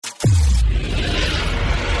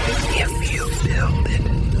pounded,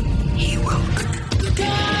 he will.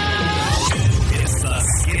 It's the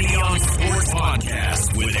Skinny on Sports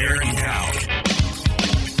Podcast with Aaron Cowk.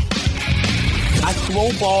 I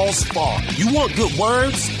throw balls far. You want good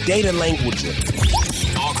words? Data language.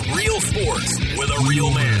 Talk real sports with a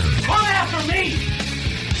real man. Come after me!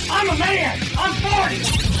 I'm a man! I'm 40!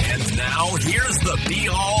 And now, here's the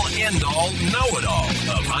be-all, end-all, know-it-all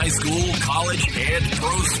of high school, college, and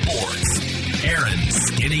pro sports. Aaron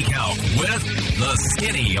Skinny Cowk with the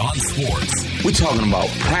Skinny on Sports. We're talking about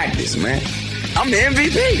practice, man. I'm the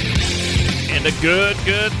MVP. And a good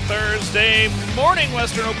Thursday morning,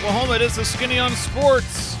 Western Oklahoma. It is the Skinny on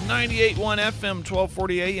Sports, 98.1 FM,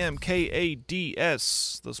 1240 AM,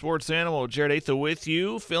 KADS. The Sports Animal, Jared Atha with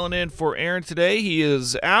you, filling in for Aaron today. He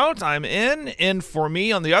is out. I'm in for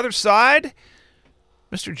me on the other side.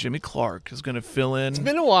 Mr. Jimmy Clark is going to fill in. It's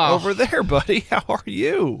been a while. Over there, buddy. How are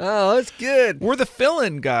you? Oh, it's good. We're the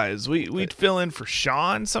fill-in guys. We fill in for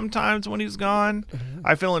Sean sometimes when he's gone.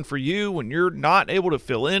 I fill in for you when you're not able to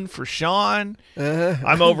fill in for Sean.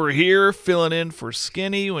 I'm over here filling in for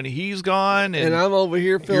Skinny when he's gone. And I'm over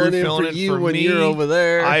here filling in for you when you're over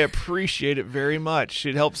there. I appreciate it very much.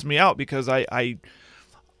 It helps me out because I'm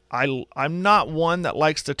not one that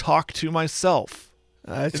likes to talk to myself.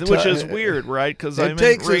 Which is weird, right? Because I'm in radio.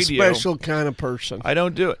 It takes a special kind of person. I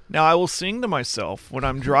don't do it. Now, I will sing to myself when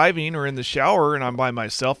I'm driving or in the shower and I'm by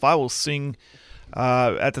myself. I will sing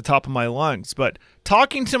at the top of my lungs. But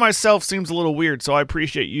talking to myself seems a little weird, so I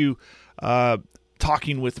appreciate you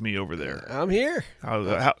talking with me over there. I'm here.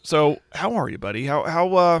 So how are you, buddy?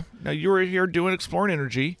 How now you were here doing Exploring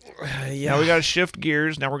Energy. Yeah. Now we got to shift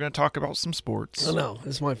gears. Now we're going to talk about some sports. I know.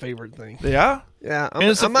 It's my favorite thing. Yeah? Yeah.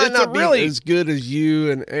 I might not be as good as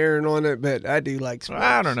you and Aaron on it, but I do like sports.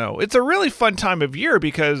 I don't know. It's a really fun time of year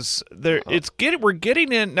because we're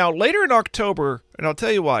getting in now later in October, and I'll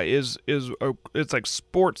tell you why, it's like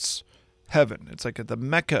sports heaven. It's like the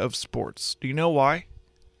mecca of sports. Do you know why?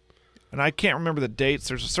 And I can't remember the dates.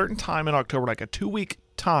 There's a certain time in October, like a 2-week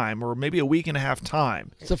time or maybe a week and a half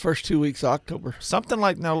time. It's the first 2 weeks of October. Something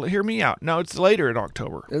like, now hear me out. No, it's later in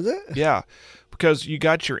October. Is it? Yeah, because you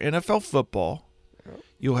got your NFL football.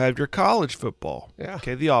 You'll have your college football. Yeah.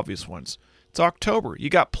 Okay, the obvious ones. It's October. You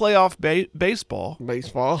got playoff baseball.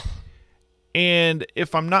 Baseball. And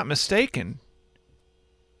if I'm not mistaken,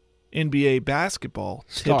 NBA basketball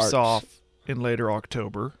tips off in later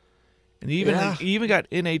October. And you even got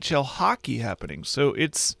NHL hockey happening. So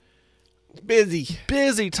it's busy.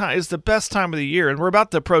 Busy time. It's the best time of the year, and we're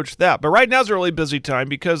about to approach that. But right now is a really busy time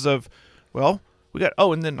because of, well, we got,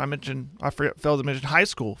 and then I failed to mention high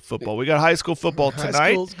school football. We got high school football tonight.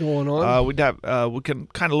 High school's going on. We can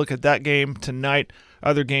kind of look at that game tonight.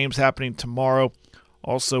 Other games happening tomorrow.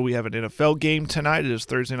 Also, we have an NFL game tonight. It is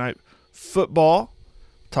Thursday night football.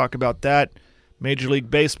 Talk about that. Major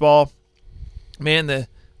League Baseball. Man, the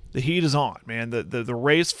heat is on, man. The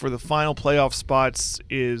race for the final playoff spots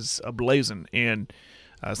is ablazing, and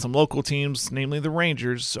some local teams, namely the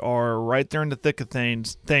Rangers, are right there in the thick of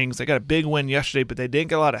things. They got a big win yesterday, but they didn't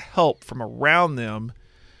get a lot of help from around them,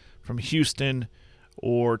 from Houston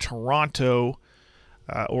or Toronto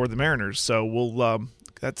or the Mariners. So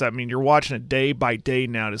you're watching it day by day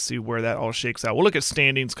now to see where that all shakes out. We'll look at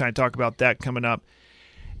standings, kind of talk about that coming up.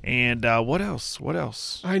 And what else?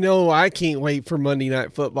 I know. I can't wait for Monday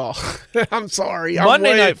Night Football. I'm sorry.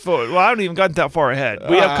 Monday Night Football. Well, I haven't even gotten that far ahead.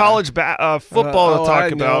 We have college football to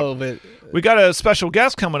talk about. But we got a special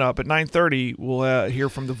guest coming up at 9:30. We'll hear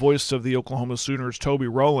from the voice of the Oklahoma Sooners, Toby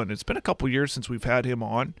Rowland. It's been a couple years since we've had him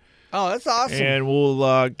on. Oh, that's awesome. And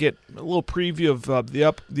we'll get a little preview of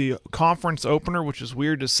the conference opener, which is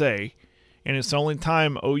weird to say. And it's the only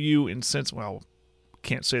time OU and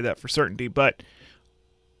can't say that for certainty, but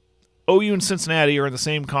OU and Cincinnati are in the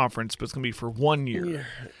same conference, but it's going to be for 1 year.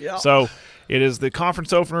 Yeah. So it is the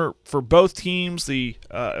conference opener for both teams,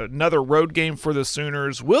 another road game for the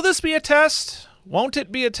Sooners. Will this be a test? Won't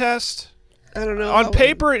it be a test? I don't know. On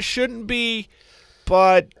paper, it shouldn't be,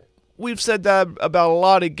 but we've said that about a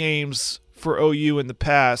lot of games for OU in the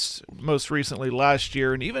past, most recently last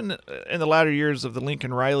year, and even in the latter years of the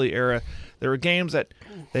Lincoln Riley era, there were games that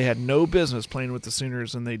they had no business playing with the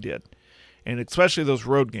Sooners, and they did. And especially those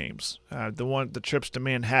road games, the trips to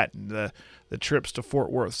Manhattan, the trips to Fort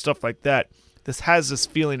Worth, stuff like that. This has this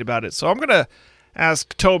feeling about it. So I'm going to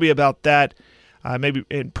ask Toby about that, maybe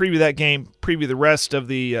and preview that game, preview the rest of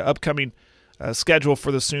the upcoming schedule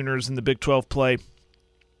for the Sooners in the Big 12 play,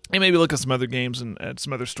 and maybe look at some other games and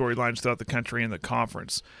some other storylines throughout the country and the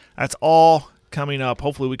conference. That's all coming up.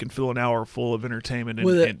 Hopefully we can fill an hour full of entertainment.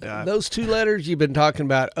 Those two letters you've been talking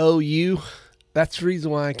about, OU, that's the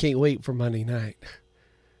reason why I can't wait for Monday night.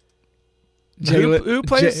 Who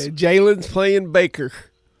plays? Jalen's playing Baker.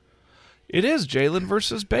 It is Jalen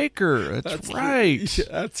versus Baker. That's right.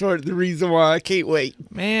 That's the reason why I can't wait.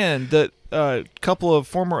 Man, the couple of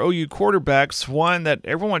former OU quarterbacks, one that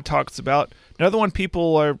everyone talks about, another one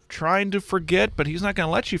people are trying to forget, but he's not going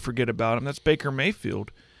to let you forget about him. That's Baker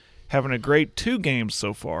Mayfield, having a great 2 games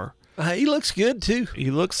so far. He looks good, too.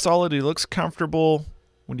 He looks solid. He looks comfortable.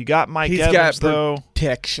 When you got Mike He's Evans, got though.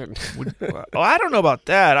 Protection. I don't know about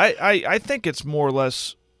that. I think it's more or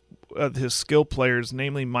less his skill players,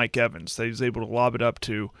 namely Mike Evans, that he's able to lob it up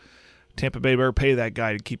to. Tampa Bay better pay that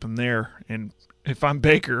guy to keep him there. And if I'm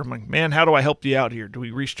Baker, I'm like, man, how do I help you out here? Do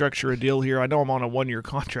we restructure a deal here? I know I'm on a 1-year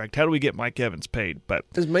contract. How do we get Mike Evans paid? But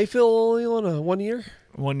is Mayfield only on a 1 year?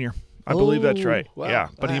 1 year. I believe that's right. Wow. Yeah,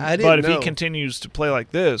 but if he continues to play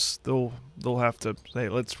like this, they'll have to say,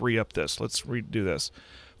 let's re-up this. Let's redo this.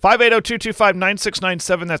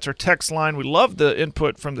 580-225-9697. That's our text line. We love the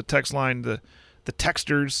input from the text line, the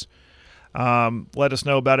texters. Let us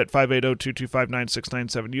know about it,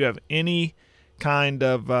 580-225-9697. Do you have any kind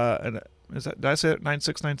of did I say it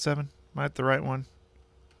 9697? Am I at the right one?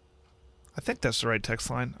 I think that's the right text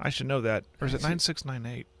line. I should know that. Or is it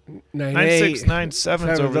 9698? 9697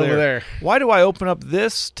 is over there. Why do I open up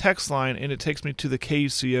this text line and it takes me to the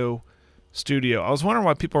KUCO studio? I was wondering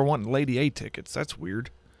why people are wanting Lady A tickets. That's weird.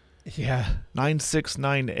 Yeah.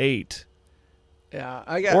 9698.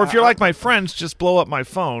 Yeah, or if you're like my friends, just blow up my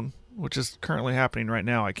phone, which is currently happening right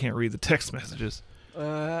now. I can't read the text messages.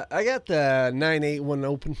 I got the 981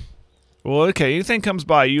 open. Well, okay. Anything comes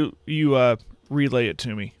by, you relay it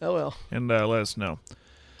to me. Oh, well. And let us know.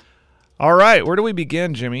 All right. Where do we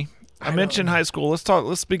begin, Jimmy? I mentioned high school.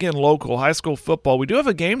 Let's begin local. High school football. We do have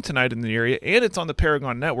a game tonight in the area, and it's on the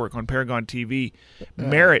Paragon Network on Paragon TV.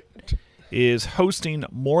 Merritt is hosting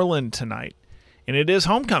Moreland tonight, and it is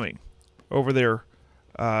homecoming over there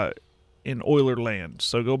in Oilerland.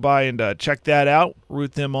 So go by and check that out.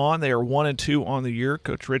 Root them on. They are 1-2 on the year.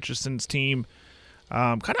 Coach Richardson's team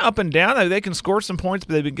kind of up and down. They can score some points,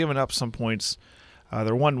 but they've been giving up some points.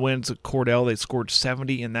 Their 1 wins at Cordell. They scored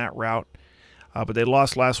 70 in that route. But they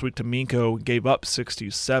lost last week to Minco, gave up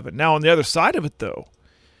 67. Now, on the other side of it, though,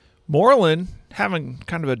 Moreland having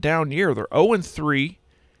kind of a down year. They're 0-3,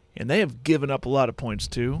 and they have given up a lot of points,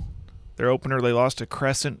 too. Their opener, they lost to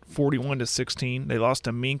Crescent 41-16. They lost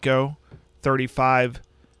to Minco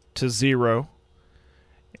 35-0.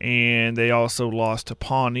 And they also lost to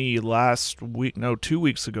Pawnee 2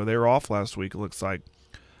 weeks ago. They were off last week, it looks like.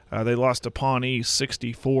 They lost to Pawnee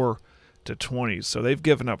 64-20. So they've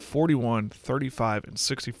given up 41, 35, and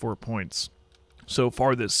 64 points so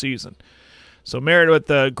far this season. So Merritt with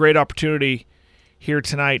a great opportunity here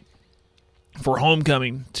tonight for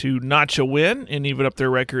homecoming to notch a win and even up their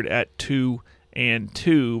record at 2-2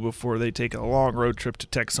 before they take a long road trip to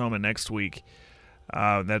Texoma next week.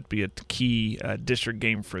 That'd be a key district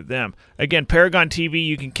game for them. Again, Paragon TV,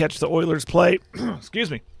 you can catch the Oilers play.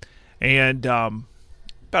 Excuse me. And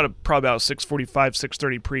probably about 6:45,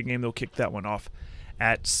 6:30 pregame. They'll kick that one off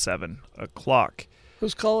at 7 o'clock.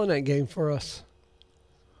 Who's calling that game for us?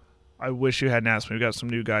 I wish you hadn't asked me. We've got some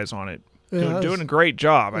new guys on it. Yeah, doing a great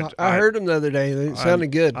job. I heard them the other day. They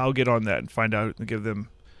sounded good. I'll get on that and find out and give them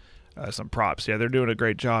some props. Yeah, they're doing a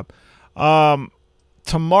great job.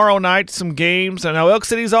 Tomorrow night, some games. I know Elk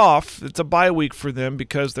City's off. It's a bye week for them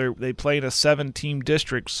because they play in a 7-team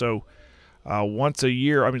district. So once a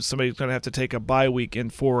year, somebody's going to have to take a bye week in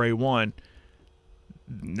 4A1.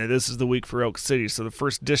 Now, this is the week for Elk City. So the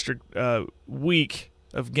first district week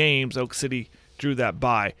of games, Elk City drew that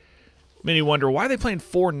bye. Many wonder, why are they playing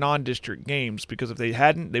 4 non-district games? Because if they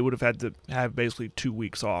hadn't, they would have had to have basically 2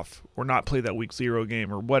 weeks off or not play that week 0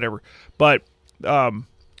 game or whatever. But so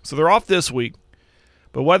they're off this week.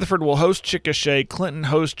 But Weatherford will host Chickasha, Clinton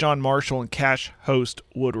host John Marshall, and Cache host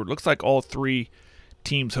Woodward. Looks like all 3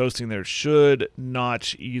 teams hosting there should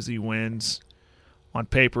notch easy wins. On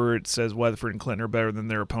paper, it says Weatherford and Clinton are better than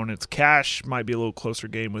their opponents. Cache might be a little closer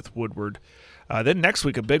game with Woodward. Then next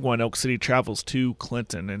week, a big one. Elk City travels to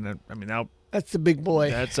Clinton, and that's the big boy.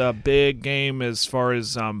 That's a big game as far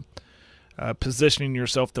as positioning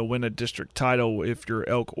yourself to win a district title if you're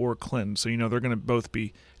Elk or Clinton. So they're going to both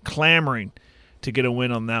be clamoring to get a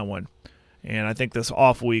win on that one. And I think this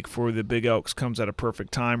off week for the Big Elks comes at a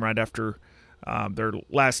perfect time right after their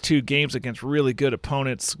last 2 games against really good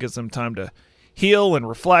opponents. Gives them time to heal and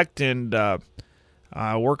reflect and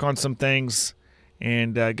work on some things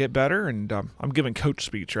and get better. And I'm giving coach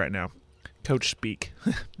speech right now. Coach speak.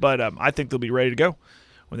 But I think they'll be ready to go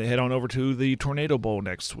when they head on over to the Tornado Bowl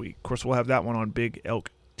next week. Of course, we'll have that one on Big Elk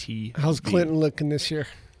TV. How's Clinton looking this year?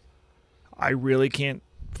 I really can't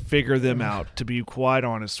figure them out, to be quite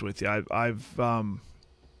honest with you. I've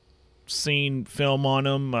seen film on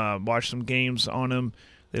them, watched some games on them.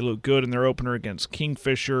 They look good in their opener against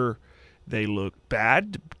Kingfisher. They look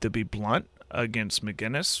bad, to be blunt, against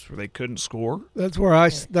McGinnis, where they couldn't score. That's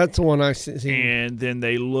the one I see. And then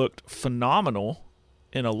they looked phenomenal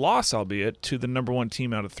in a loss, albeit, to the number one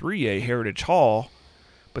team out of 3A, Heritage Hall.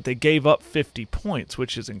 But they gave up 50 points,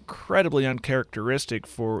 which is incredibly uncharacteristic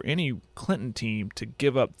for any Clinton team to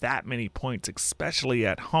give up that many points, especially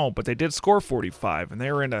at home. But they did score 45, and they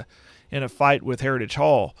were in a fight with Heritage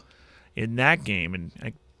Hall in that game. And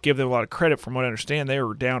I give them a lot of credit. From what I understand, they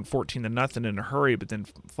were down 14-0 in a hurry, but then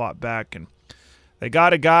fought back. And they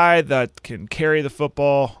got a guy that can carry the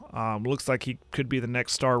football. Looks like he could be the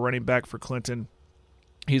next star running back for Clinton.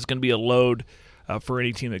 He's going to be a load for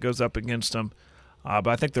any team that goes up against him. But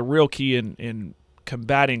I think the real key in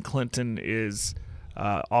combating Clinton is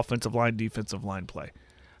offensive line, defensive line play.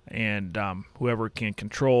 And whoever can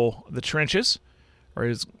control the trenches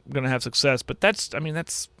is going to have success. But that's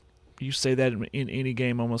you say that in any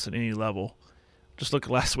game, almost at any level. Just look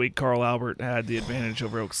at last week. Carl Albert had the advantage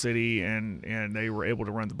over Oak City, and they were able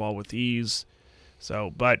to run the ball with ease.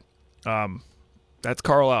 So, but that's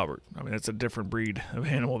Carl Albert. I mean, that's a different breed of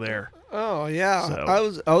animal there. Oh yeah,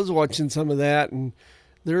 So. I was watching some of that, and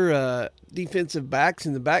their defensive backs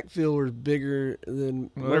in the backfield are bigger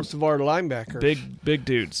than most of our linebackers. Big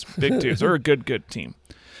dudes. They're a good team.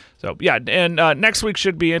 So yeah, and next week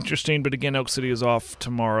should be interesting. But again, Oak City is off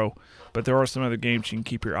tomorrow. But there are some other games you can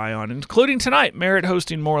keep your eye on, including tonight, Merritt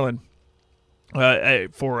hosting Moreland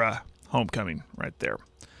for homecoming right there.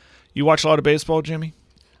 You watch a lot of baseball, Jimmy?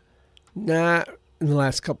 Nah. In the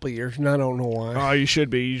last couple of years, and I don't know why. Oh, you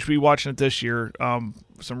should be. You should be watching it this year.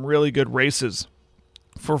 Some really good races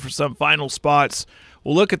for some final spots.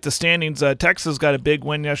 We'll look at the standings. Texas got a big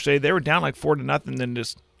win yesterday. They were down like 4-0, then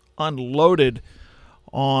just unloaded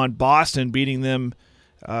on Boston, beating them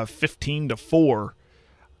 15-4.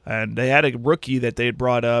 And they had a rookie that they had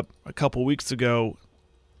brought up a couple weeks ago.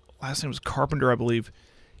 Last name was Carpenter, I believe.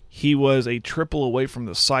 He was a triple away from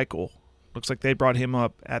the cycle. Looks like they brought him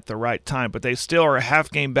up at the right time. But they still are a half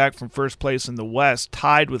game back from first place in the West,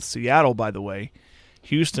 tied with Seattle, by the way.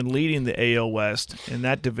 Houston leading the AL West in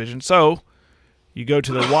that division. So you go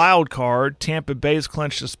to the wild card. Tampa Bay's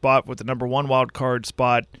clinched a spot with the number one wild card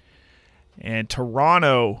spot. And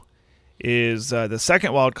Toronto is the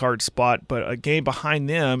second wild card spot. But a game behind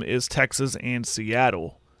them is Texas and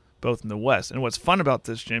Seattle, both in the West. And what's fun about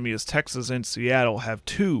this, Jimmy, is Texas and Seattle have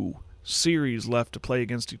two series left to play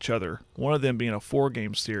against each other, one of them being a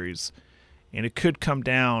 4-game series, and it could come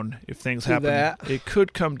down, if things happen, it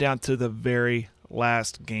could come down to the very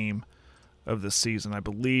last game of the season. I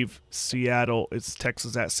believe it's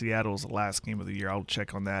Texas at Seattle is the last game of the year. I'll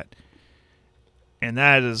check on that. And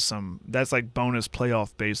that's like bonus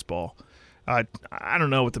playoff baseball. I don't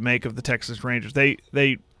know what to make of the Texas Rangers. They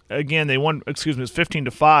won, it's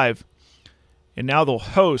 15-5, and now they'll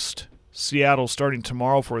host Seattle starting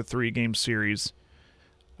tomorrow for a 3-game series.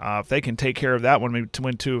 If they can take care of that one, maybe to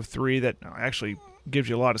win 2 of 3, that actually gives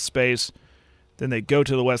you a lot of space. Then they go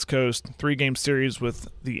to the West Coast, 3-game series with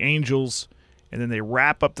the Angels, and then they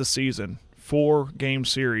wrap up the season, 4-game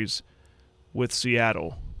series with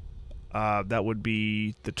Seattle. That would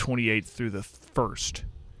be the 28th through the 1st.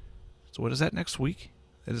 So what is that, next week?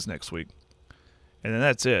 It is next week. And then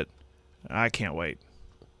that's it. I can't wait.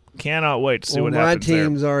 Cannot wait to see what happens there. My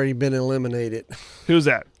team's already been eliminated. Who's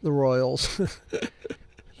that? The Royals.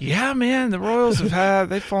 Yeah, man, the Royals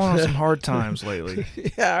they've fallen on some hard times lately.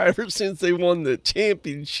 Yeah, ever since they won the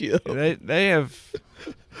championship. They have.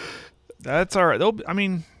 That's all right.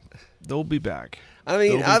 They'll be back. I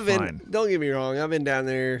mean, don't get me wrong, I've been down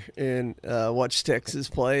there and watched Texas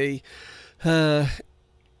play down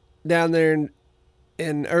there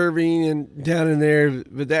in Irving and down in there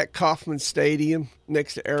with that Kauffman Stadium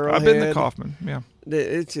next to Arrowhead. I've been to Kauffman, yeah.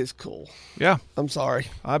 It's just cool. Yeah. I'm sorry.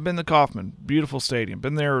 I've been to Kauffman. Beautiful stadium.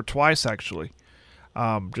 Been there twice, actually.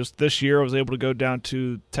 Just this year I was able to go down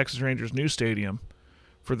to Texas Rangers' new stadium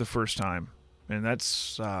for the first time. And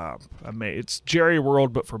that's amazing. It's Jerry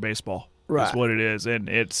World, but for baseball. Right. That's what it is. And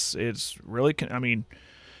it's really,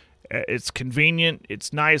 it's convenient.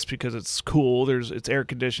 It's nice because it's cool. It's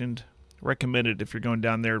air-conditioned. Recommended if you're going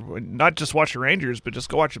down there, not just watch the Rangers, but just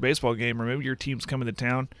go watch a baseball game, or maybe your team's coming to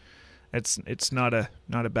town. It's not a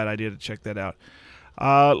bad idea to check that out.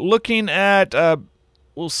 Looking at,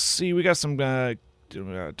 we'll see. We got some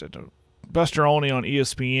Buster Olney on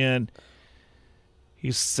ESPN.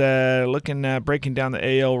 He's looking at breaking down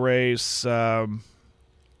the AL race,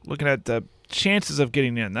 looking at the chances of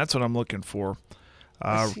getting in. That's what I'm looking for.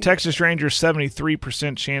 Texas Rangers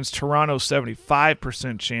 73% chance. Toronto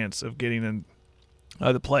 75% chance of getting in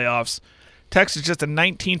the playoffs. Texas just a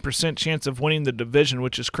 19% chance of winning the division,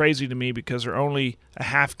 which is crazy to me because they're only a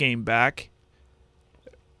half game back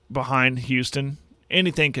behind Houston.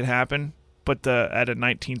 Anything could happen, but at a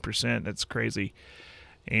 19%, that's crazy.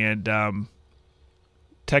 And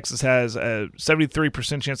Texas has a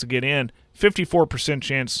 73% chance to get in, 54%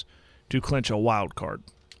 chance to clinch a wild card.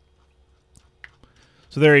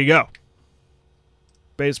 So there you go.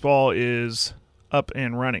 Baseball is up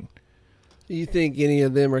and running. Do you think any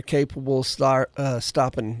of them are capable of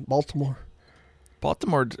stopping Baltimore?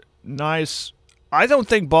 Baltimore, nice. I don't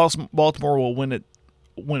think Baltimore will win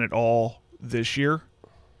it all this year.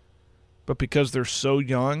 But because they're so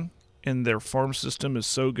young and their farm system is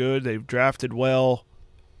so good, they've drafted well,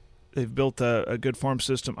 they've built a good farm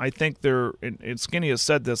system. I think they're, and Skinny has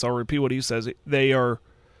said this, I'll repeat what he says, they are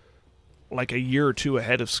like a year or two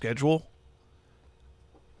ahead of schedule.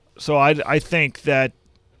 So I think that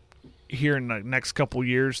here in the next couple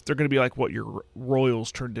years, they're going to be like what your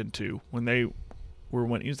Royals turned into when they were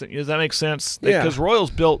winning. Does that make sense? Yeah. Because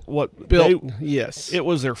Royals built yes. It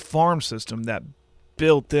was their farm system that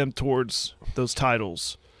built them towards those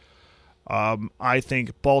titles. I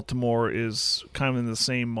think Baltimore is kind of in the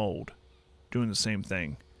same mold, doing the same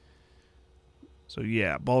thing. So,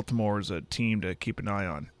 yeah, Baltimore is a team to keep an eye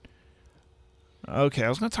on. Okay, I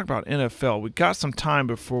was going to talk about NFL. We got some time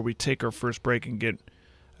before we take our first break and get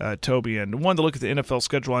Toby in. I wanted to look at the NFL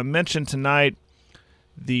schedule. I mentioned tonight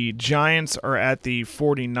the Giants are at the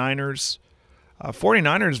 49ers.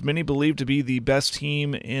 49ers, many believe to be the best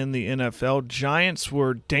team in the NFL. Giants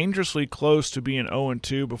were dangerously close to being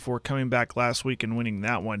 0-2 before coming back last week and winning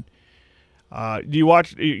that one. Do you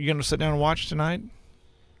watch? Are you going to sit down and watch tonight?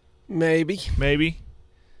 Maybe.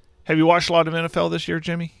 Have you watched a lot of NFL this year,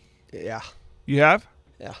 Jimmy? Yeah. You have?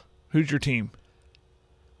 Yeah. Who's your team?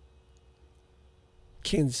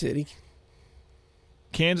 Kansas City.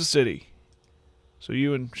 Kansas City. So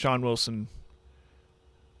you and Sean Wilson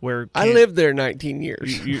wear. I lived there 19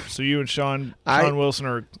 years. So you and Sean Wilson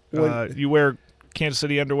are. You wear Kansas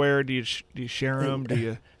City underwear. Do you share them? Do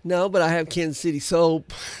you? No, but I have Kansas City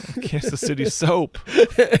soap. Kansas City soap.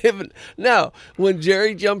 No, when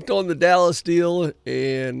Jerry jumped on the Dallas deal,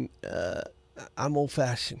 and I'm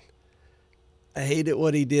old-fashioned. I hated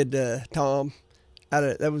what he did to Tom.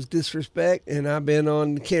 That was disrespect, and I've been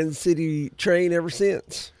on the Kansas City train ever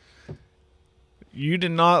since. You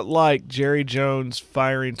did not like Jerry Jones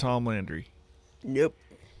firing Tom Landry. Yep.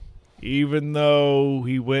 Even though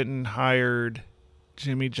he went and hired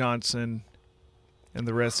Jimmy Johnson, and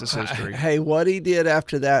the rest is history. Hey, what he did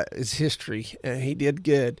after that is history, and he did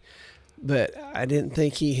good. But I didn't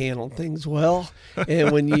think he handled things well.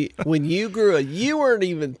 And when you grew up, you weren't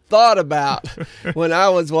even thought about when I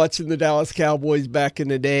was watching the Dallas Cowboys back in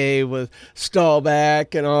the day with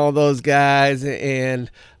Staubach and all those guys.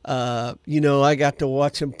 And, I got to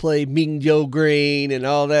watch him play Mean Joe Green and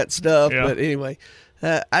all that stuff. Yeah. But anyway,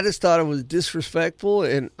 I just thought it was disrespectful.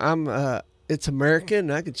 And it's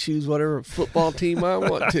American. I could choose whatever football team I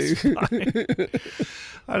want to.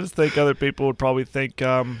 I just think other people would probably think,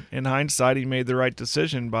 in hindsight, he made the right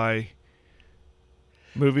decision by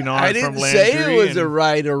moving on from Landry. I didn't say it was a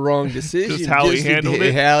right or wrong decision. Just how he handled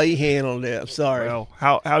it. How he handled it. I'm sorry. Well,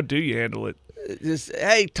 how do you handle it? Just,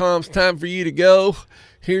 hey, Tom, it's time for you to go.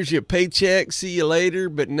 Here's your paycheck. See you later.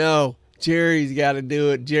 But no, Jerry's got to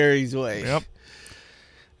do it Jerry's way. Yep.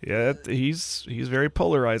 Yeah, he's very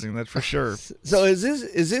polarizing. That's for sure. So is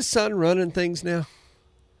his son running things now?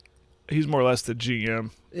 He's more or less the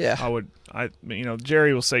GM. Yeah.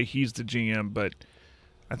 Jerry will say he's the GM, but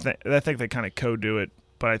I think they kind of co-do it.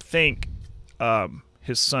 But I think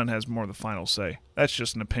his son has more of the final say. That's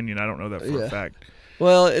just an opinion. I don't know that for a fact.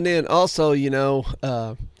 Well, and then also,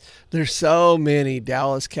 there's so many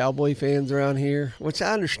Dallas Cowboy fans around here, which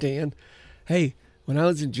I understand. Hey, when I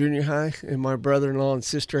was in junior high and my brother-in-law and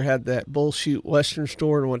sister had that bullshit Western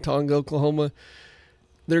store in Watonga, Oklahoma,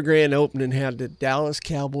 their grand opening had the Dallas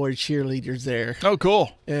Cowboy cheerleaders there. Oh,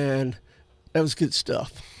 cool. And that was good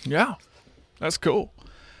stuff. Yeah, that's cool.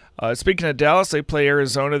 Speaking of Dallas, they play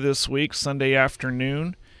Arizona this week, Sunday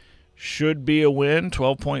afternoon. Should be a win,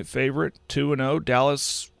 12-point favorite, 2-0.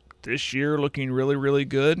 Dallas this year looking really, really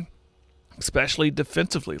good, especially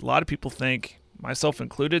defensively. A lot of people think, myself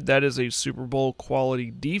included, that is a Super Bowl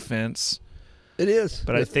quality defense. It is.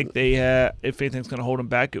 But I think if anything's going to hold them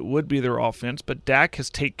back, it would be their offense. But Dak has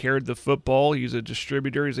taken care of the football. He's a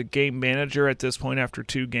distributor. He's a game manager at this point after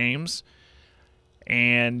 2 games.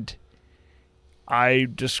 And I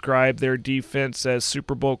describe their defense as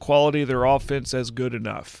Super Bowl quality, their offense as good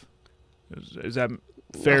enough. Is that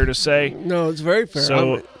fair to say? No, it's very fair.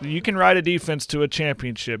 So you can ride a defense to a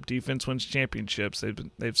championship. Defense wins championships.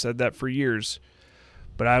 They've said that for years.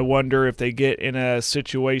 But I wonder if they get in a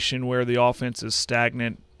situation where the offense is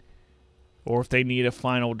stagnant or if they need a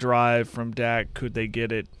final drive from Dak, could they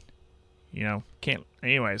get it? Can't.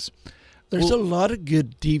 Anyways. There's a lot of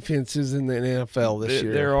good defenses in the NFL this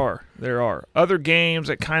year. There are. Other games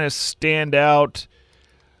that kind of stand out.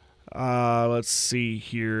 Let's see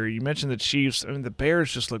here. You mentioned the Chiefs. I mean, the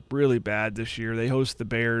Bears just look really bad this year. They host the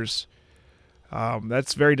Bears.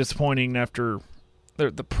 That's very disappointing after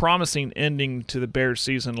the promising ending to the Bears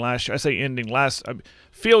season last year. I say ending.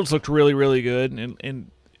 Fields looked really, really good, and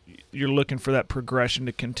you're looking for that progression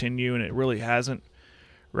to continue, and it really hasn't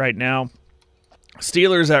right now.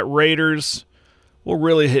 Steelers at Raiders. We'll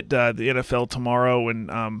really hit the NFL tomorrow,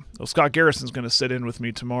 and Scott Garrison's going to sit in with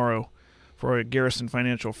me tomorrow for a Garrison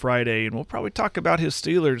Financial Friday, and we'll probably talk about his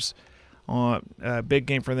Steelers on a big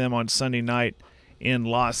game for them on Sunday night in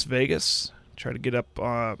Las Vegas. Try to get up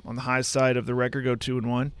on the high side of the record, go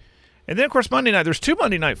 2-1. And then, of course, Monday night, there's 2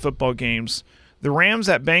 Monday night football games. The Rams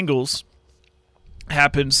at Bengals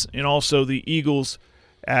happens, and also the Eagles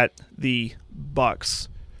at the Bucks.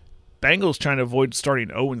 Bengals trying to avoid starting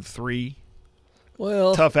 0-3.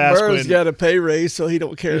 Well, tough ass Burrow's win. got a pay raise, so he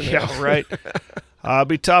don't care now. Yeah, right. It'll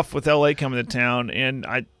be tough with LA coming to town, and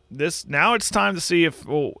now it's time to see if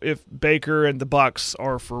Baker and the Bucks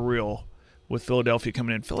are for real with Philadelphia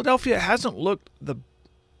coming in. Philadelphia hasn't looked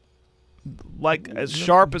as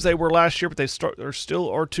sharp as they were last year, but they still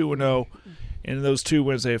are 2-0, and in those 2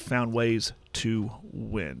 wins they have found ways to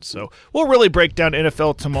win. So we'll really break down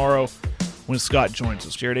NFL tomorrow when Scott joins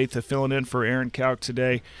us. Jared Atha filling in for Aaron Kauk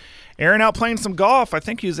today. Aaron out playing some golf. I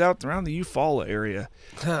think he's out around the Eufaula area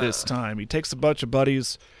this time. He takes a bunch of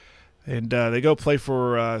buddies, and they go play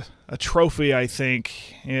for a trophy, I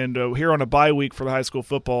think. And here on a bye week for the high school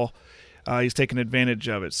football, he's taking advantage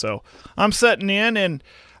of it. So I'm setting in, and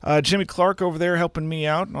Jimmy Clark over there helping me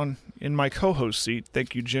out in my co-host seat.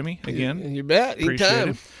 Thank you, Jimmy, again. You bet.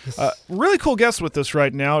 Appreciate it. Really cool guest with us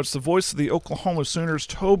right now. It's the voice of the Oklahoma Sooners,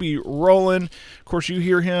 Toby Rowland. Of course, you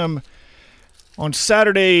hear him on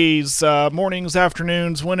Saturdays, mornings,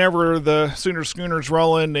 afternoons, whenever the Schooner's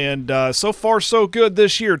rolling. And so far, so good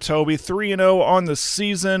this year, Toby. 3-0 on the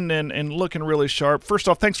season and looking really sharp. First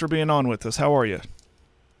off, thanks for being on with us. How are you?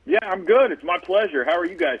 Yeah, I'm good. It's my pleasure. How are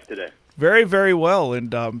you guys today? Very, very well.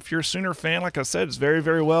 And if you're a Sooner fan, like I said, it's very,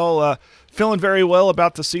 very well. Feeling very well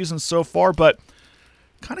about the season so far, but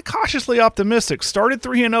kind of cautiously optimistic. Started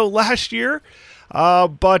 3-0 last year,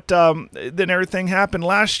 but then everything happened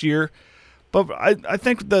last year. But I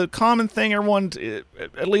think the common thing everyone,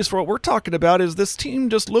 at least for what we're talking about, is this team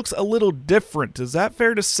just looks a little different. Is that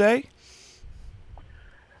fair to say?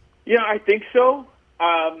 Yeah, I think so.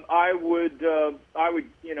 I would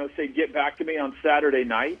say get back to me on Saturday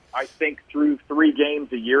night. I think through 3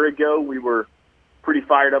 games a year ago, we were pretty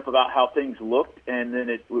fired up about how things looked, and then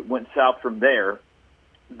it went south from there.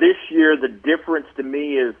 This year, the difference to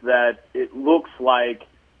me is that it looks like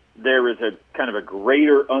there is a kind of a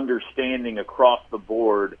greater understanding across the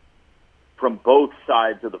board from both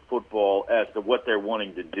sides of the football as to what they're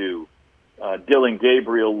wanting to do. Dillon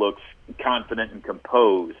Gabriel looks confident and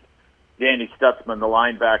composed. Danny Stutzman, the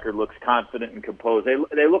linebacker, looks confident and composed.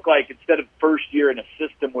 They look like, instead of first year in a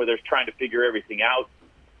system where they're trying to figure everything out,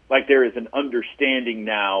 like there is an understanding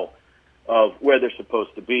now of where they're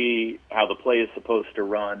supposed to be, how the play is supposed to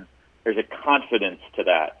run. There's a confidence to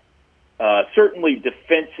that. Certainly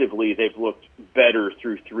defensively, they've looked better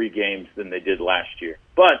through 3 games than they did last year.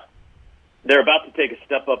 But they're about to take a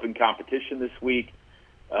step up in competition this week.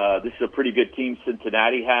 This is a pretty good team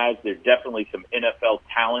Cincinnati has. There's definitely some NFL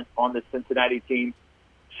talent on the Cincinnati team.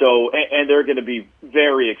 So, and they're going to be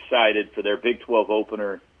very excited for their Big 12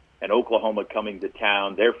 opener and Oklahoma coming to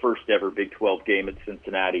town, their first ever Big 12 game at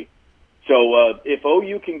Cincinnati. So if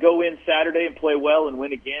OU can go in Saturday and play well and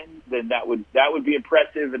win again, then that would be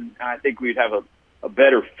impressive, and I think we'd have a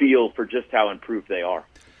better feel for just how improved they are.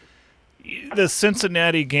 The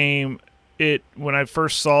Cincinnati game, when I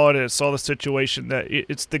first saw it, I saw the situation that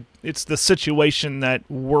it's the situation that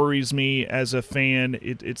worries me as a fan.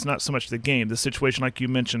 It's not so much the game. The situation, like you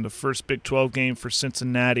mentioned, the first Big 12 game for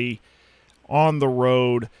Cincinnati on the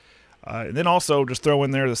road. And then also just throw in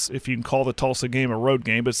there, if you can call the Tulsa game a road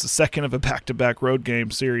game, but it's the second of a back-to-back road game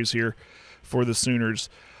series here for the Sooners.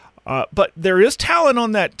 But there is talent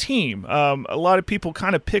on that team. A lot of people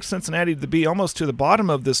kind of pick Cincinnati to be almost to the bottom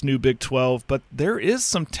of this new Big 12, but there is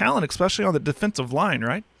some talent, especially on the defensive line,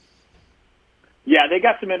 right? Yeah, they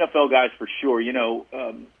got some NFL guys for sure. You know,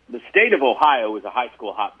 the state of Ohio is a high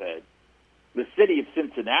school hotbed. the city of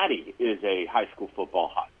Cincinnati is a high school football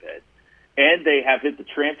hotbed, and they have hit the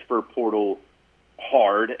transfer portal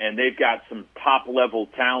hard, and they've got some top-level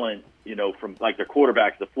talent, from like their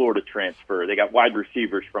quarterback's the Florida transfer. They got wide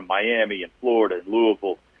receivers from Miami and Florida and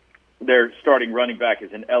Louisville. Their starting running back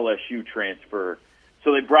is an LSU transfer.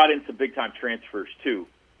 So they brought in some big-time transfers, too.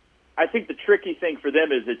 I think the tricky thing for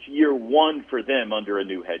them is it's year one for them under a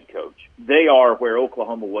new head coach. They are where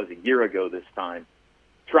Oklahoma was a year ago this time,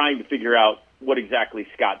 trying to figure out what exactly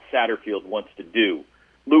Scott Satterfield wants to do.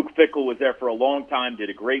 Luke Fickell was there for a long time, did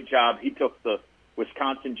a great job. He took the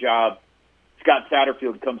Wisconsin job. Scott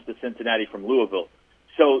Satterfield comes to Cincinnati from Louisville.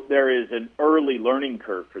 So there is an early learning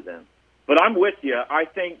curve for them. But I'm with you. I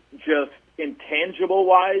think just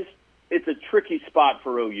intangible-wise, it's a tricky spot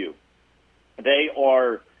for OU. They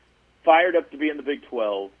are fired up to be in the Big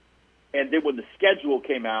 12, and then when the schedule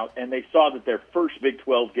came out and they saw that their first Big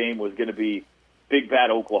 12 game was going to be Big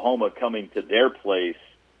Bad Oklahoma coming to their place,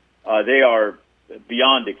 they are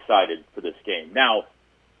beyond excited for this game. Now,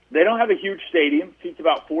 they don't have a huge stadium, seats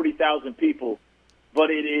about 40,000 people, but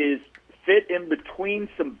it is fit in between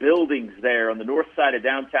some buildings there on the north side of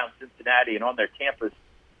downtown Cincinnati and on their campus.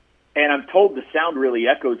 And I'm told the sound really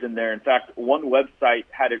echoes in there. In fact, one website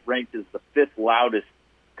had it ranked as the 5th loudest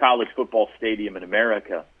college football stadium in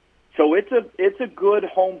America. So it's a good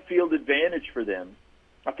home field advantage for them.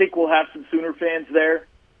 I think we'll have some Sooner fans there.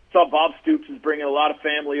 Saw Bob Stoops is bringing a lot of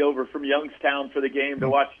family over from Youngstown for the game to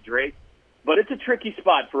watch Drake. But it's a tricky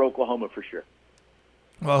spot for Oklahoma for sure.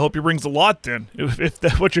 Well, I hope he brings a lot then,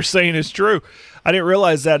 if what you're saying is true. I didn't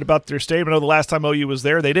realize that about their stadium. I know the last time OU was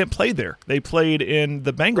there, they didn't play there. They played in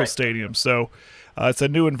the Bengals Stadium, so it's a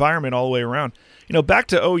new environment all the way around. Back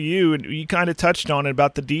to OU, and you kind of touched on it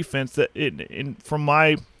about the defense. That from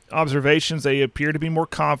my observations, they appear to be more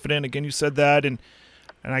confident. Again, you said that, and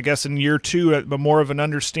I guess in year two, more of an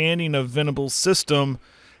understanding of Venable's system.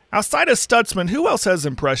 Outside of Stutzman, who else has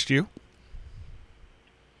impressed you?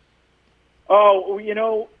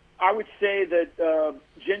 Oh, I would say that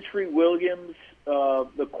Gentry Williams,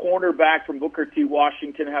 the cornerback from Booker T.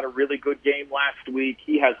 Washington, had a really good game last week.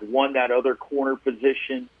 He has won that other corner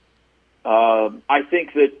position. I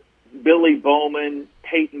think that Billy Bowman,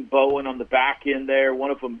 Peyton Bowen on the back end there,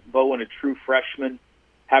 one of them, Bowen, a true freshman,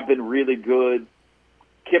 have been really good.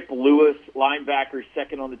 Kip Lewis, linebacker,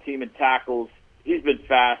 second on the team in tackles. He's been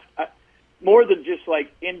fast. More than just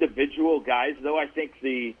like individual guys, though, I think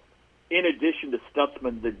in addition to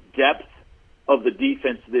Stutzman, the depth of the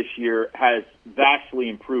defense this year has vastly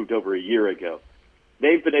improved over a year ago.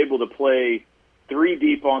 They've been able to play 3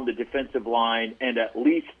 deep on the defensive line and at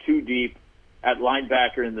least 2 deep at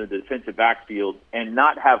linebacker in the defensive backfield and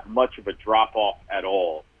not have much of a drop-off at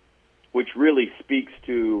all, which really speaks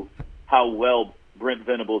to how well Brent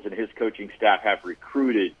Venables and his coaching staff have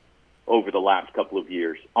recruited over the last couple of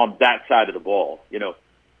years on that side of the ball.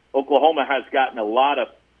 Oklahoma has gotten a lot of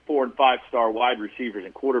 4- and 5-star wide receivers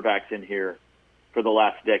and quarterbacks in here for the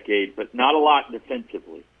last decade, but not a lot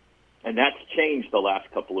defensively. And that's changed the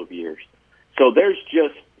last couple of years. So there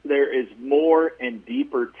is more and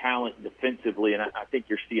deeper talent defensively, and I think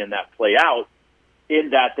you're seeing that play out in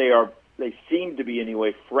that they seem to be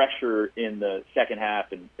anyway fresher in the second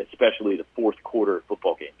half and especially the fourth quarter of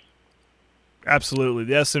football games. Absolutely.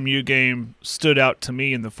 The SMU game stood out to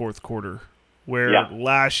me in the fourth quarter. Where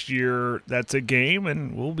last year, that's a game,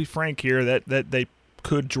 and we'll be frank here, that they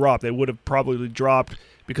could drop. They would have probably dropped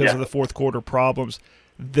because of the fourth quarter problems.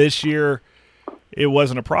 This year, it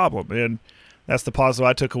wasn't a problem, and that's the positive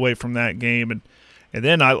I took away from that game. And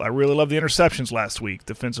then I really love the interceptions last week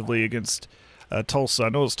defensively against Tulsa. I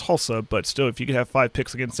know it was Tulsa, but still, if you could have 5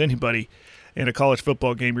 picks against anybody in a college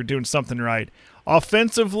football game, you're doing something right.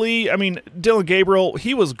 Offensively, Dylan Gabriel,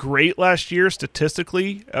 he was great last year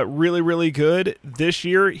statistically, really, really good. This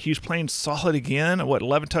year, he's playing solid again.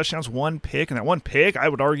 11 touchdowns, 1 pick, and that 1 pick, I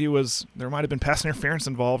would argue, there might have been pass interference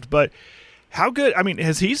involved. But how good?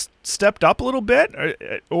 Has he stepped up a little bit,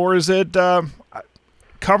 or is it? I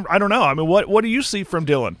don't know. What do you see from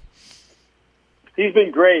Dylan? He's been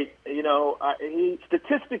great.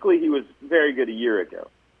 Statistically, he was very good a year ago,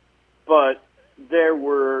 but there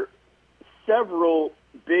were several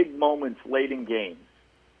big moments late in games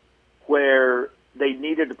where they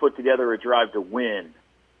needed to put together a drive to win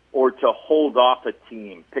or to hold off a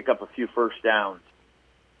team, pick up a few first downs,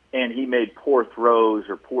 and he made poor throws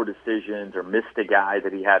or poor decisions or missed a guy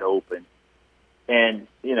that he had open. And,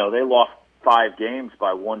 they lost 5 games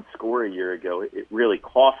by 1 score a year ago. It really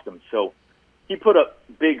cost them. So he put up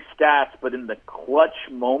big stats, but in the clutch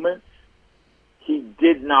moments, he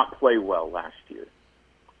did not play well last year.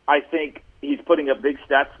 I think he's putting up big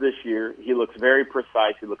stats this year. He looks very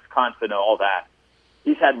precise. He looks confident, all that.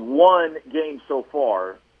 He's had one game so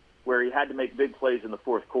far where he had to make big plays in the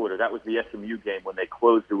fourth quarter. That was the SMU game when they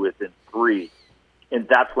closed it within 3. And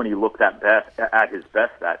that's when he looked at his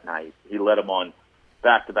best that night. He led them on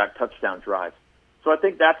back-to-back touchdown drives. So I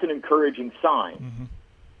think that's an encouraging sign.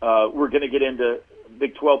 Mm-hmm. We're going to get into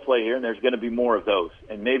Big 12 play here, and there's going to be more of those.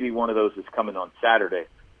 And maybe one of those is coming on Saturday,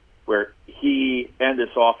 where he and this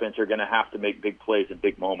offense are going to have to make big plays in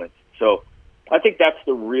big moments. So I think that's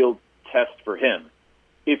the real test for him.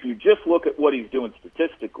 If you just look at what he's doing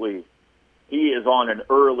statistically, he is on an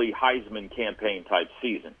early Heisman campaign type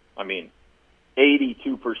season. I mean,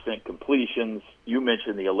 82% completions. You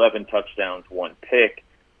mentioned the 11 touchdowns, 1 pick.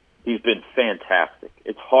 He's been fantastic.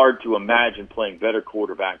 It's hard to imagine playing better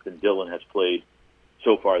quarterback than Dylan has played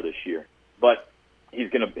so far this year. But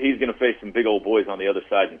he's gonna face some big old boys on the other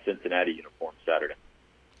side in Cincinnati uniform Saturday.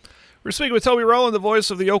 We're speaking with Toby Rowland, the voice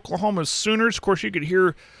of the Oklahoma Sooners. Of course, you could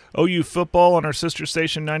hear OU football on our sister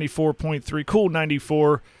station 94.3, Cool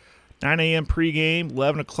 94, 9 a.m. pregame,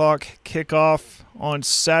 11 o'clock kickoff on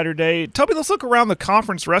Saturday. Toby, let's look around the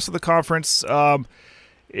conference, rest of the conference. I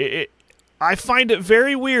find it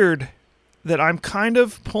very weird that I'm kind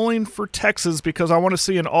of pulling for Texas because I want to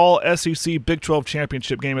see an all-SEC Big 12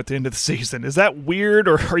 championship game at the end of the season. Is that weird,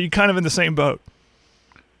 or are you kind of in the same boat?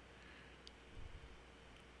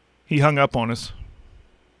 He hung up on us.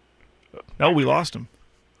 No, we lost him.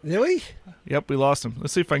 Did we? Yep, we lost him.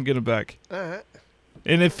 Let's see if I can get him back. All right.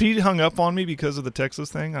 And if he hung up on me because of the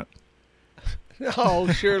Texas thing, no,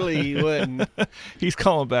 surely he wouldn't. He's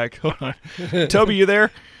calling back. Hold on. Toby, you there?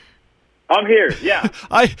 I'm here, yeah.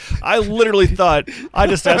 I literally thought I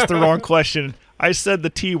just asked the wrong question. I said the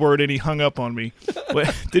T word, and he hung up on me.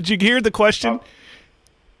 Did you hear the question?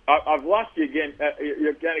 I've lost you again.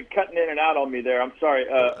 You're kind of cutting in and out on me there. I'm sorry.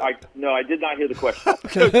 No, I did not hear the question.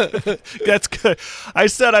 That's good. I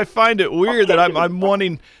said I find it weird that I'm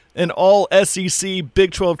wanting an all-SEC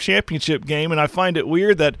Big 12 championship game, and I find it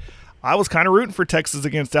weird that I was kind of rooting for Texas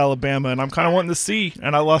against Alabama, and I'm kind of wanting to see,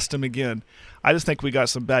 and I lost him again. I just think we got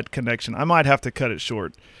some bad connection. I might have to cut it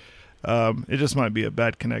short. It just might be a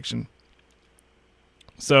bad connection.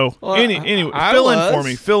 So,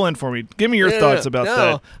 anyway, fill in for me. Give me your thoughts about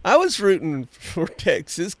that. I was rooting for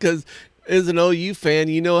Texas because as an OU fan,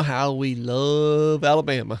 you know how we love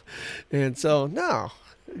Alabama. And so, no,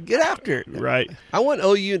 get after it. Right. I want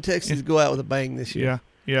OU and Texas to go out with a bang this year.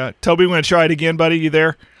 Yeah. Toby, want to try it again, buddy? You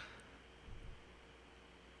there?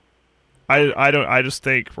 I just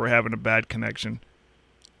think we're having a bad connection.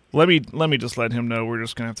 Let me just let him know we're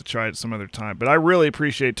just going to have to try it some other time. But I really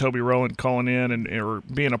appreciate Toby Rowland calling in or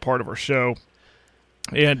being a part of our show.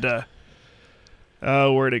 And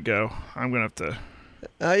where'd it go? I'm going to have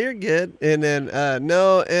to. You're good. And then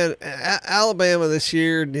Alabama this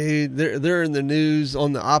year, dude, they're in the news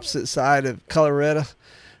on the opposite side of Colorado.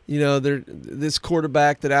 You know, this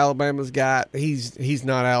quarterback that Alabama's got, he's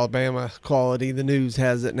not Alabama quality. The news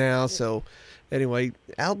has it now. So anyway,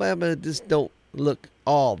 Alabama just don't look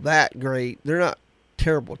all that great. They're not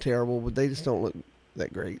terrible, but they just don't look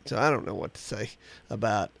that great. So I don't know what to say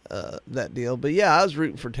about that deal. But yeah, I was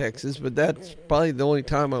rooting for Texas, but that's probably the only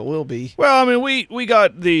time I will be. Well, I mean, we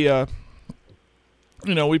got the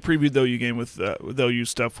we previewed the OU game with the OU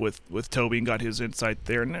stuff with Toby and got his insight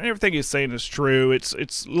there, and everything he's saying is true.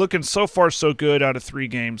 It's looking so far so good out of 3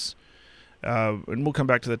 games, and we'll come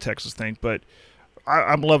back to the Texas thing, but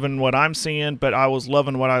I'm loving what I'm seeing, but I was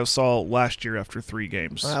loving what I saw last year after 3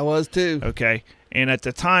 games. I was too. Okay. And at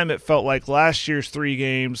the time, it felt like last year's 3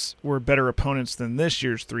 games were better opponents than this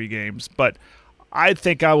year's 3 games. But I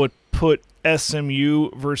think I would put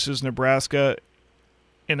SMU versus Nebraska,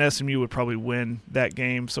 and SMU would probably win that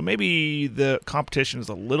game. So maybe the competition is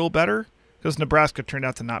a little better because Nebraska turned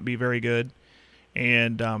out to not be very good,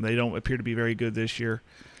 and they don't appear to be very good this year.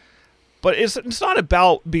 But it's not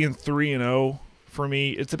about being 3-0. For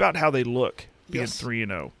me, it's about how they look being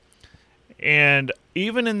 3-0. And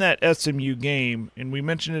even in that SMU game, and we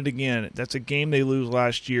mentioned it again, that's a game they lose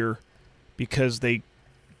last year because they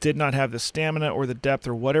did not have the stamina or the depth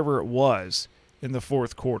or whatever it was in the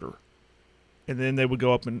fourth quarter. And then they would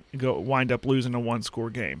wind up losing a 1-score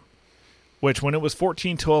game, which when it was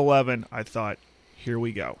 14-11, I thought, here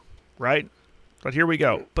we go, right? But here we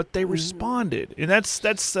go. But they responded, and that's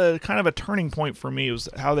kind of a turning point for me. It was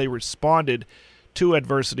how they responded to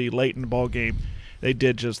adversity late in the ball game. They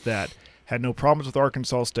did just that. Had no problems with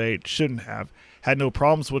Arkansas State. Shouldn't have. Had no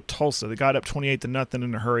problems with Tulsa. They got up 28-0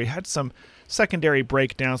 in a hurry. Had some secondary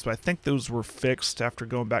breakdowns, but I think those were fixed after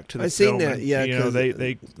going back to the film. I've seen that. Yeah,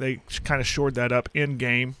 they kind of shored that up in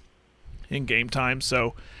game, in game time,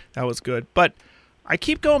 so that was good. But I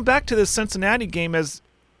keep going back to this Cincinnati game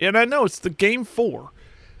and I know it's the game 4,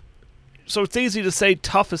 so it's easy to say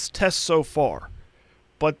toughest test so far.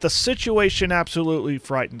 But the situation absolutely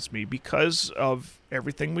frightens me because of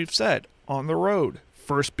everything we've said. On the road,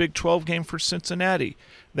 first Big 12 game for Cincinnati.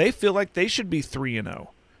 They feel like they should be 3-0.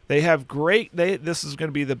 They have this is going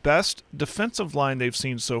to be the best defensive line they've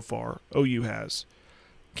seen so far, OU has.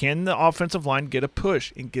 Can the offensive line get a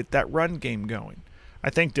push and get that run game going? I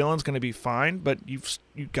think Dylan's going to be fine, but you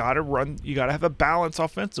got to run. You got to have a balance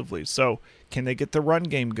offensively. So can they get the run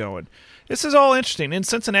game going? This is all interesting. And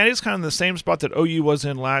Cincinnati is kind of in the same spot that OU was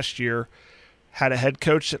in last year. Had a head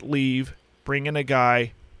coach that leave, bring in a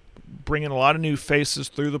guy, bring in a lot of new faces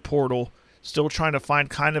through the portal, still trying to find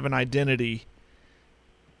kind of an identity.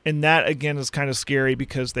 And that, again, is kind of scary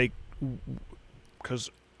because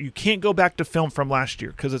you can't go back to film from last year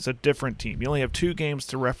because it's a different team. You only have 2 games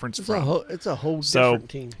to reference from. It's a whole different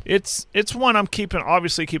team. It's one I'm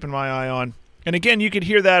obviously keeping my eye on. And again, you could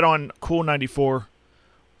hear that on Cool 94,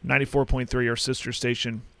 94.3, our sister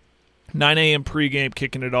station. 9 a.m. pregame,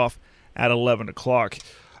 kicking it off at 11 o'clock.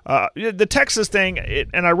 The Texas thing,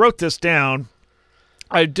 and I wrote this down,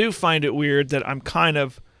 I do find it weird that I'm kind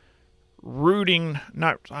of rooting,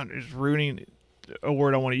 not rooting a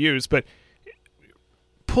word I want to use, but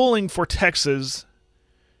pulling for Texas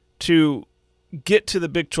to get to the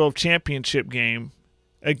Big 12 championship game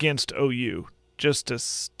against OU just to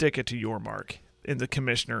stick it to your mark in the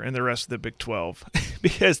commissioner and the rest of the Big 12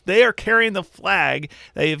 because they are carrying the flag.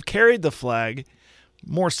 They have carried the flag,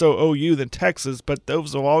 more so OU than Texas, but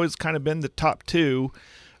those have always kind of been the top 2,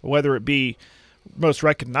 whether it be most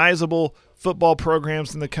recognizable football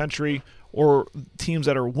programs in the country or teams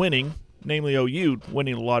that are winning, namely OU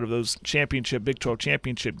winning a lot of those Big 12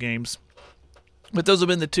 championship games. But those have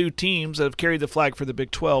been the 2 teams that have carried the flag for the Big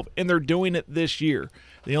 12, and they're doing it this year.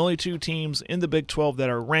 The only 2 teams in the Big 12 that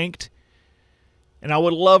are ranked, and I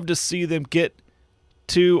would love to see them get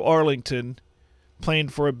to Arlington playing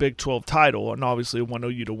for a Big 12 title, and obviously want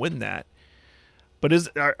OU to win that. But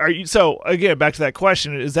are you? So again, back to that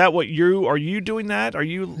question: is that what are you doing that? Are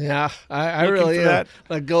you? Yeah, I really am. That?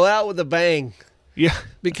 Like go out with a bang. Yeah,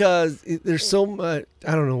 because there's so much.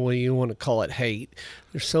 I don't know what you want to call it. Hate.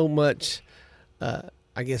 There's so much.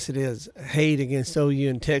 I guess it is hate against OU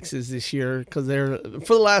and Texas this year because they're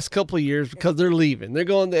for the last couple of years because they're leaving. They're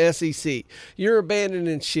going to SEC. You're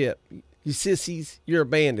abandoning ship. You sissies, you're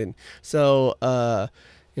abandoned. So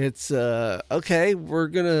it's okay. We're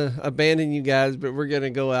gonna abandon you guys, but we're gonna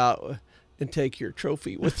go out and take your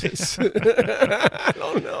trophy with us. I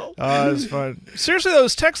don't know. It's fun. Seriously, though,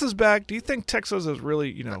 is Texas back? Do you think Texas is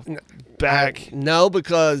really, back? No,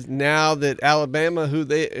 because now that Alabama,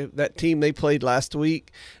 that team they played last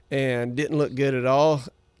week and didn't look good at all,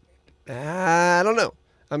 I don't know.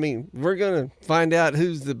 I mean, we're going to find out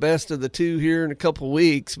who's the best of the 2 here in a couple of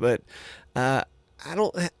weeks, but I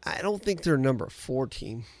don't think they're number 4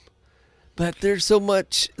 team. But there's so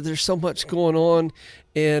much going on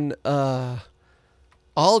in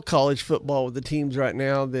all college football with the teams right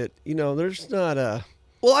now that there's not a.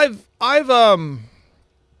 Well, I've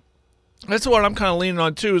that's what I'm kind of leaning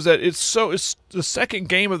on too. Is that it's the second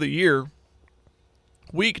game of the year,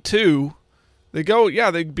 week 2. They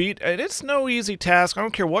beat, and it's no easy task. I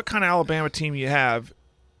don't care what kind of Alabama team you have,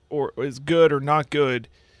 or is good or not good.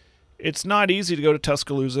 It's not easy to go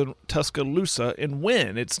to Tuscaloosa and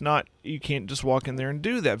win. It's not. You can't just walk in there and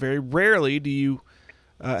do that. Very rarely do you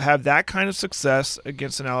have that kind of success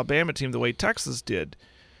against an Alabama team the way Texas did.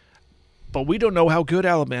 But we don't know how good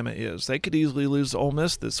Alabama is. They could easily lose to Ole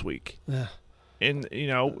Miss this week. Yeah. And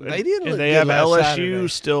they didn't. And they have LSU Saturday.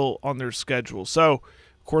 still on their schedule. So,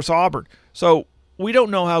 of course, Auburn. So we don't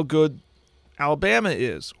know how good Alabama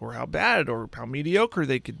is, or how bad, or how mediocre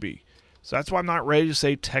they could be. So that's why I'm not ready to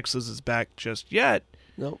say Texas is back just yet.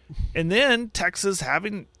 Nope. And then Texas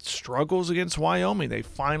having struggles against Wyoming. They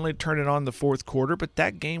finally turned it on the 4th quarter, but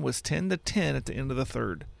that game was 10-10 at the end of the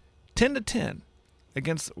 3rd. 10-10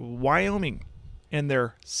 against Wyoming and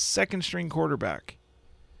their second-string quarterback.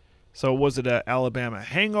 So was it an Alabama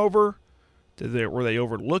hangover? Were they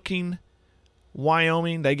overlooking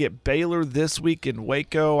Wyoming? They get Baylor this week in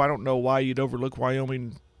Waco. I don't know why you'd overlook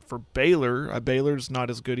Wyoming for Baylor. Baylor's not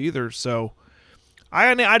as good either. So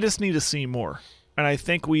I just need to see more. And I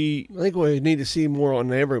think we need to see more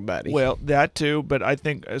on everybody. Well, that too. But I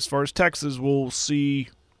think as far as Texas, we'll see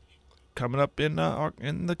coming up in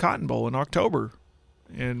the Cotton Bowl in October.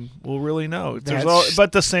 And we'll really know.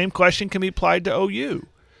 But the same question can be applied to OU.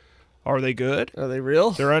 Are they good? Are they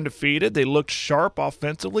real? They're undefeated. They looked sharp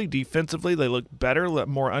offensively. Defensively, they looked better,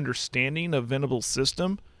 more understanding of Venables'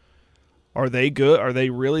 system. Are they good? Are they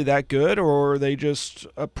really that good, or are they just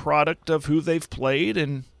a product of who they've played,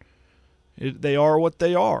 and they are what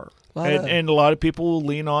they are? And a lot of people will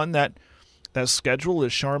lean on that schedule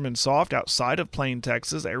is Charmin soft outside of Plain,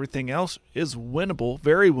 Texas. Everything else is winnable,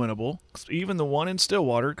 very winnable, even the one in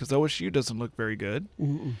Stillwater, because OSU doesn't look very good.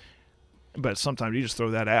 Mm-mm. But sometimes you just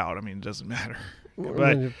throw that out. I mean, it doesn't matter.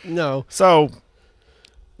 But no. So,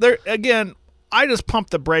 there again, I just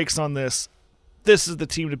pumped the brakes on this. This is the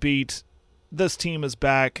team to beat. This team is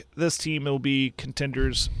back. This team will be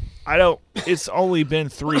contenders. It's only been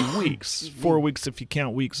 3 weeks, 4 weeks if you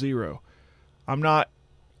count week 0.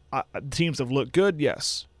 Teams have looked good,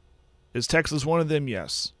 yes. Is Texas one of them?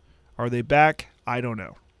 Yes. Are they back? I don't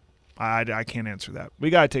know. I can't answer that. We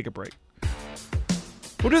got to take a break.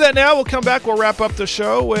 We'll do that now. We'll come back. We'll wrap up the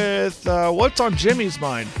show with what's on Jimmy's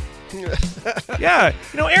mind. Yeah.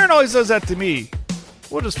 Aaron always does that to me.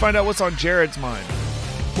 We'll just find out what's on Jared's mind.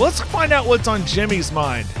 Let's find out what's on Jimmy's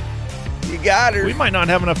mind. You got her. We might not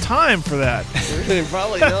have enough time for that.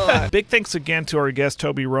 Probably not. Big thanks again to our guest,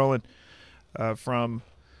 Toby Rowland, from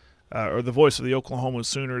the voice of the Oklahoma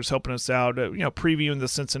Sooners, helping us out, previewing the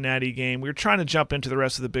Cincinnati game. We were trying to jump into the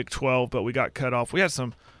rest of the Big 12, but we got cut off. We had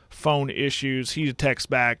some phone issues. He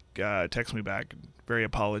texted me back, very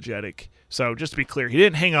apologetic. So just to be clear, he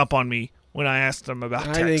didn't hang up on me when I asked him about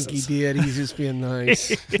Texas. I think he did. He's just being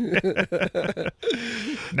nice.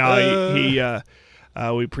 No,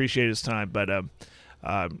 we appreciate his time, but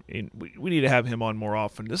we need to have him on more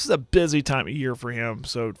often. This is a busy time of year for him,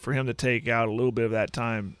 so for him to take out a little bit of that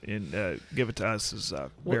time and give it to us is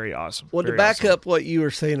very awesome. Well, very to back awesome. up what you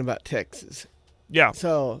were saying about Texas. Yeah.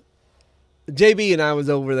 So JB and I was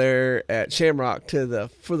over there at Shamrock for the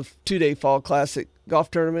 2-day Fall Classic golf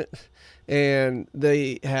tournament, and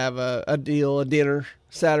they have a dinner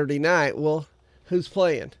Saturday night. Well, who's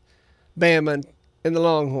playing? Bama and the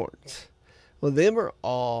Longhorns. Well, them are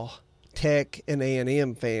all Tech and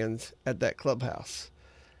A&M fans at that clubhouse.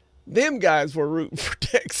 Them guys were rooting for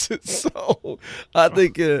Texas, so I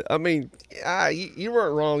think, you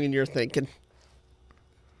weren't wrong in your thinking.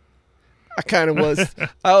 I kind of was.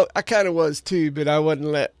 I kind of was too, but I wouldn't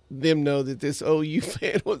let them know that this OU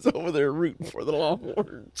fan was over there rooting for the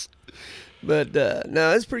Longhorns. But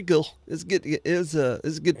no, it's pretty cool. It's good. It's a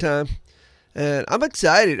good time, and I'm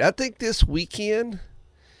excited. I think this weekend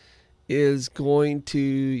is going to.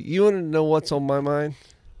 You want to know what's on my mind?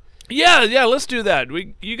 Yeah. Let's do that.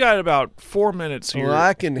 You got about 4 minutes here. Well,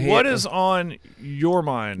 I can handle. What is on your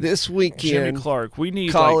mind this weekend? Jimmy Clark. We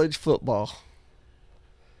need college football.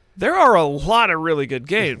 There are a lot of really good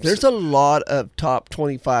games. There's a lot of top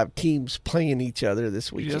 25 teams playing each other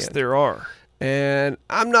this weekend. Yes, there are. And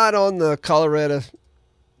I'm not on the Colorado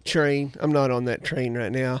train. I'm not on that train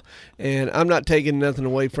right now. And I'm not taking nothing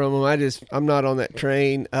away from them. I'm not on that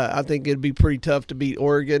train. I think it'd be pretty tough to beat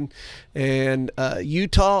Oregon. And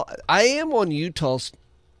Utah, I am on Utah's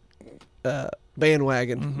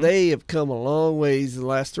bandwagon. Mm-hmm. They have come a long ways in the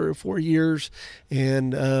last 3 or 4 years.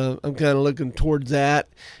 And I'm kind of looking towards that.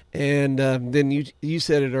 And then you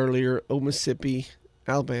said it earlier, Mississippi,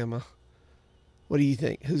 Alabama. What do you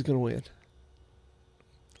think? Who's going to win?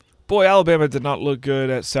 Boy, Alabama did not look good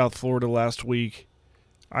at South Florida last week.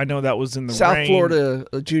 I know that was in the South rain. Florida,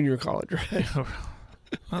 a junior college, right?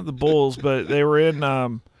 Not the Bulls, but they were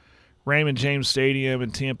in Raymond James Stadium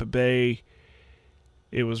in Tampa Bay.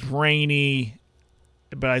 It was rainy,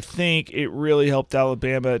 but I think it really helped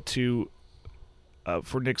Alabama to,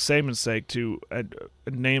 for Nick Saban's sake, to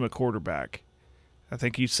name a quarterback. I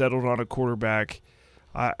think he settled on a quarterback.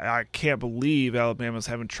 I can't believe Alabama's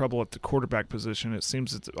having trouble at the quarterback position. It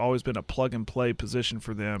seems it's always been a plug-and-play position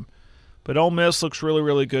for them. But Ole Miss looks really,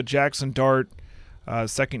 really good. Jackson Dart,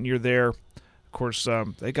 second year there. Of course,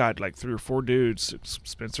 they got like 3 or 4 dudes.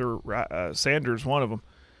 Spencer Sanders, one of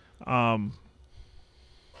them,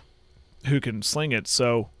 who can sling it.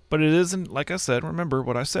 But it isn't, like I said, remember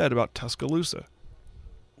what I said about Tuscaloosa.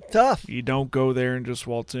 Tough. You don't go there and just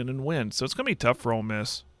waltz in and win. So it's going to be tough for Ole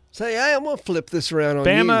Miss. Say, hey, I'm going to flip this around on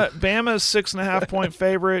Bama's 6.5-point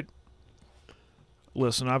favorite.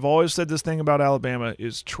 Listen, I've always said this thing about Alabama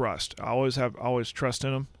is trust. I always trust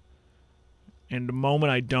in them. And the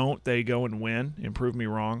moment I don't, they go and win and prove me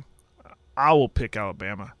wrong. I will pick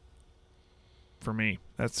Alabama. For me,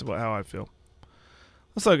 that's how I feel.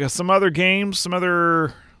 Let's look at some other games,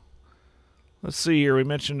 Let's see here. We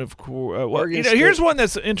mentioned, of course, here's one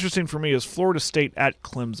that's interesting for me is Florida State at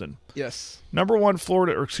Clemson. Yes. Number 4,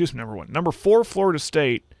 Florida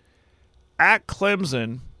State at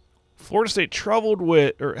Clemson. Florida State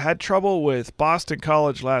had trouble with Boston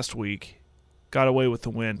College last week. Got away with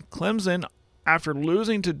the win. Clemson, after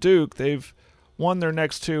losing to Duke, they've won their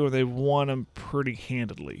next two, and they've won them pretty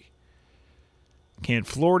handedly. Can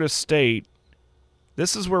Florida State,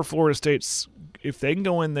 this is where Florida State's, if they can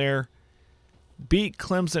go in there, beat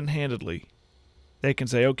Clemson handedly, they can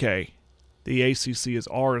say, okay, the ACC is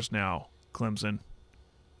ours now, Clemson.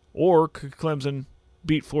 Or could Clemson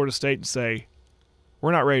beat Florida State and say,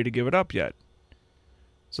 we're not ready to give it up yet?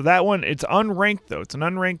 So that one, it's unranked, though. It's an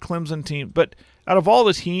unranked Clemson team. But out of all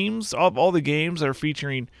the teams, all the games that are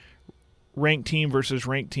featuring ranked team versus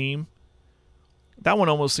ranked team, that one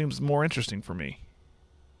almost seems more interesting for me.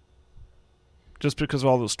 Just because of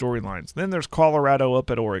all those storylines. Then there's Colorado up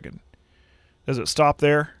at Oregon. Does it stop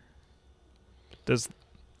there? It's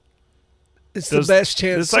the best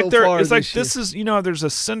chance so far. It's like this is, there's a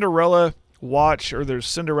Cinderella watch, or there's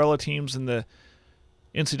Cinderella teams in the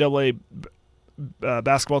NCAA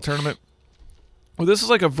basketball tournament. Well, this is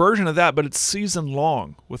like a version of that, but it's season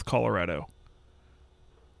long with Colorado,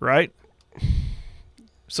 right?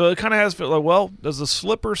 So it kind of has felt like, well, does the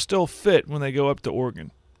slipper still fit when they go up to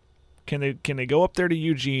Oregon? Can they go up there to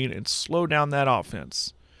Eugene and slow down that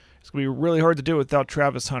offense? It's going to be really hard to do without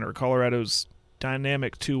Travis Hunter, Colorado's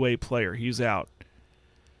dynamic two-way player. He's out.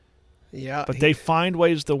 Yeah, but they find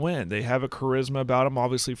ways to win. They have a charisma about them,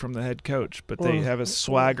 obviously from the head coach, but they have a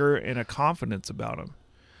swagger and a confidence about them.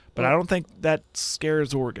 But I don't think that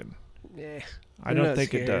scares Oregon. Yeah, I don't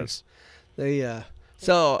think it does.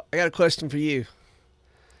 So I got a question for you.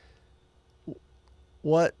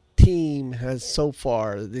 What team has so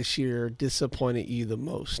far this year disappointed you the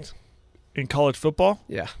most in college football?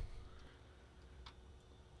 Yeah.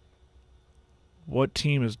 What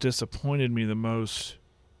team has disappointed me the most?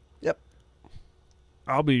 Yep.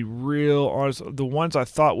 I'll be real honest. The ones I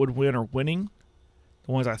thought would win are winning.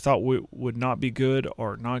 The ones I thought would not be good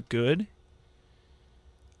are not good.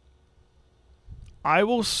 I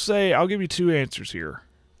will say, I'll give you two answers here.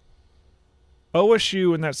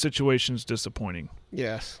 OSU in that situation is disappointing.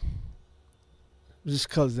 Yes. Just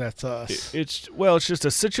because that's us. It's just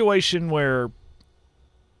a situation where,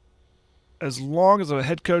 as long as a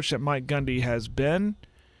head coach that Mike Gundy has been,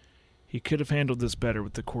 he could have handled this better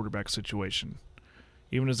with the quarterback situation.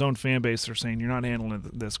 Even his own fan base are saying, you're not handling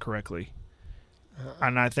this correctly.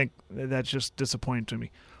 And I think that's just disappointing to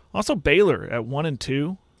me. Also, Baylor at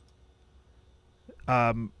 1-2,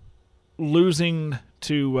 losing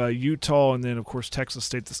to Utah, and then, of course, Texas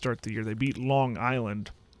State to start the year. They beat Long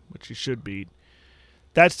Island, which you should beat.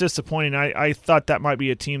 That's disappointing. I thought that might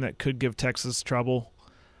be a team that could give Texas trouble.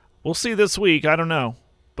 We'll see this week. I don't know.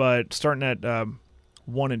 But starting at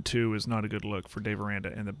 1-2 is not a good look for Dave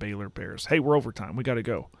Aranda and the Baylor Bears. Hey, we're overtime. We got to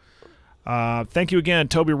go. Thank you again,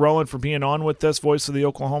 Toby Rowland, for being on with us, voice of the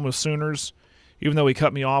Oklahoma Sooners, even though he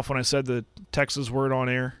cut me off when I said the Texas word on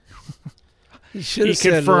air. He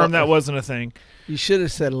confirmed that wasn't a thing. You should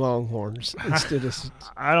have said Longhorns instead of.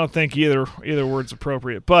 I don't think either word's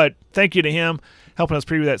appropriate. But thank you to him helping us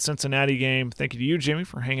preview that Cincinnati game. Thank you to you, Jimmy,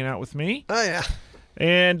 for hanging out with me. Oh, yeah.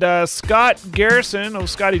 And Scott Garrison,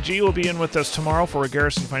 Scotty G, will be in with us tomorrow for a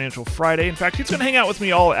Garrison Financial Friday. In fact, he's going to hang out with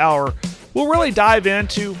me all hour. We'll really dive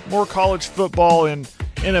into more college football and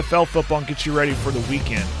NFL football and get you ready for the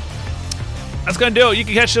weekend. That's going to do it. You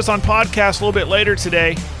can catch this on podcast a little bit later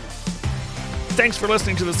today. Thanks for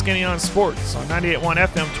listening to the Skinny on Sports on 98.1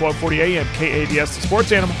 FM, 1240 AM, KABS, the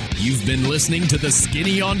Sports Animal. You've been listening to the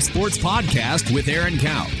Skinny on Sports podcast with Aaron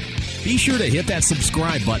Cow. Be sure to hit that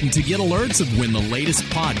subscribe button to get alerts of when the latest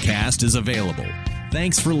podcast is available.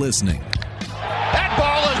 Thanks for listening. That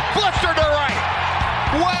ball is blistered to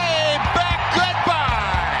right. Well